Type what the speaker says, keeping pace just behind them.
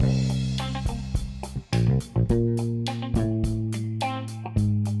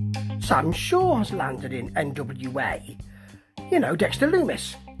Sam Shaw has landed in NWA. You know, Dexter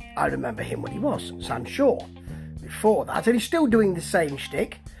Lumis. I remember him when he was Sam Shaw. Before that, and he's still doing the same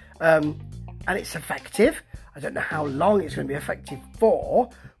shtick, and it's effective. I don't know how long it's going to be effective for,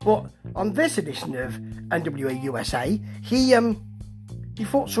 but on this edition of NWA USA, he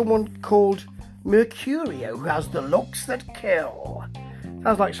fought someone called Mercurio, who has the looks that kill.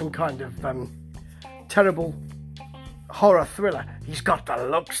 Sounds like some kind of terrible horror thriller. He's got the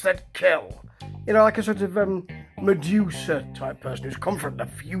looks that kill. You know, like a sort of Medusa type person who's come from the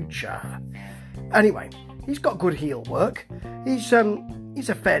future. Anyway, he's got good heel work. He's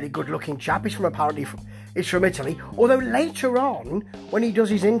a fairly good-looking chap. He's from Italy. Although later on, when he does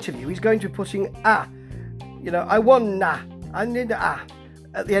his interview, he's going to be putting I won I need at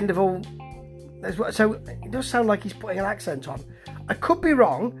the end of all. So it does sound like he's putting an accent on. I could be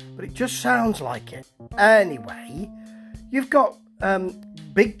wrong, but it just sounds like it. Anyway, you've got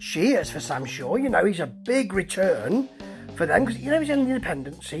big cheers for Sam Shaw. You know, he's a big return for them because, you know, he's in the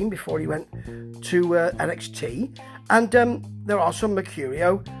independent scene before he went to NXT. And there are some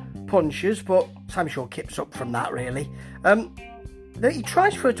Mercurio punches, but Sam Shaw kips up from that, really. He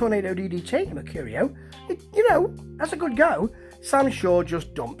tries for a tornado DDT, Mercurio. That's a good go. Sam Shaw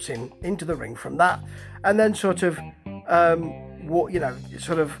just dumps him into the ring from that, and then sort of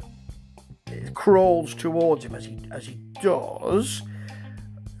crawls towards him as he does.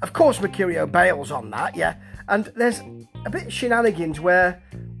 Of course, Mercurio bails on that, yeah. And there's a bit of shenanigans where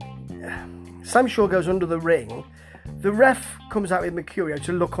Sam Shaw goes under the ring. The ref comes out with Mercurio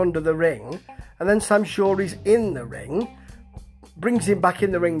to look under the ring, and then Sam Shaw is in the ring, brings him back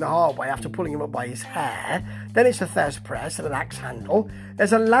in the ring the hard way after pulling him up by his hair. Then it's a Thez press and an axe handle.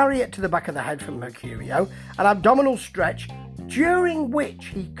 There's a lariat to the back of the head from Mercurio, an abdominal stretch, during which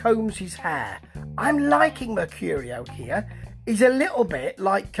he combs his hair. I'm liking Mercurio here. He's a little bit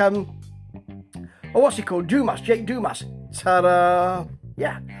like, what's he called? Dumas, Jake Dumas. Ta-da!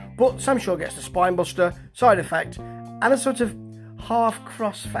 Yeah. But Sam Shaw gets the spine buster, side effect, and a sort of half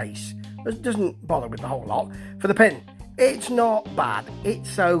cross face. It doesn't bother with the whole lot. For the pin, it's not bad.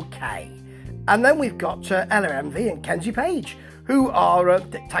 It's okay. And then we've got LMV and Kenzie Page, who are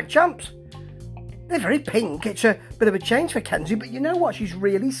tag champs. They're very pink. It's a bit of a change for Kenzie, but you know what? She's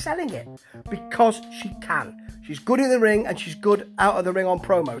really selling it because she can. She's good in the ring and she's good out of the ring on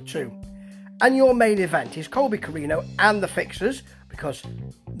promo too. And your main event is Colby Corino and the Fixers, because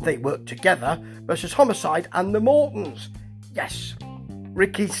they work together, versus Homicide and the Mortons. Yes,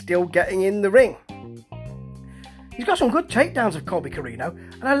 Ricky's still getting in the ring. He's got some good takedowns of Colby Corino,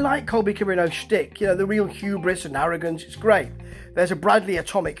 and I like Colby Corino's shtick. You know, the real hubris and arrogance. It's great. There's a Bradley's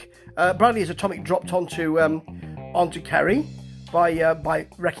atomic dropped onto Kerry by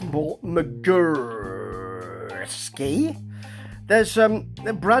Wrecking Ball Magurski. There's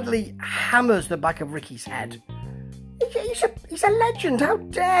Bradley hammers the back of Ricky's head. He's a legend. How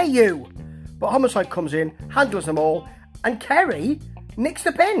dare you? But Homicide comes in, handles them all, and Kerry nicks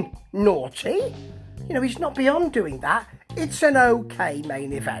the pin. Naughty. You know, he's not beyond doing that. It's an okay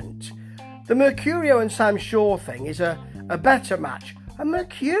main event. The Mercurio and Sam Shaw thing is a better match. And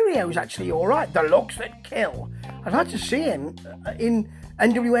Mercurio's actually alright. The looks that kill. I'd like to see him in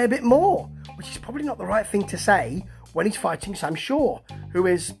NWA a bit more, which is probably not the right thing to say when he's fighting Sam Shaw, who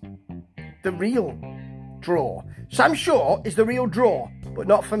is the real draw. Sam Shaw is the real draw, but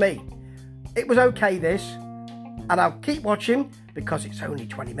not for me. It was okay, this, and I'll keep watching because it's only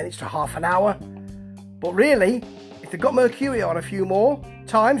 20 minutes to half an hour. But really, if they've got Mercurio on a few more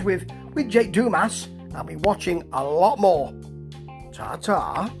times with Jake Dumas, I'll be watching a lot more.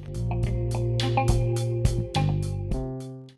 Ta-ta.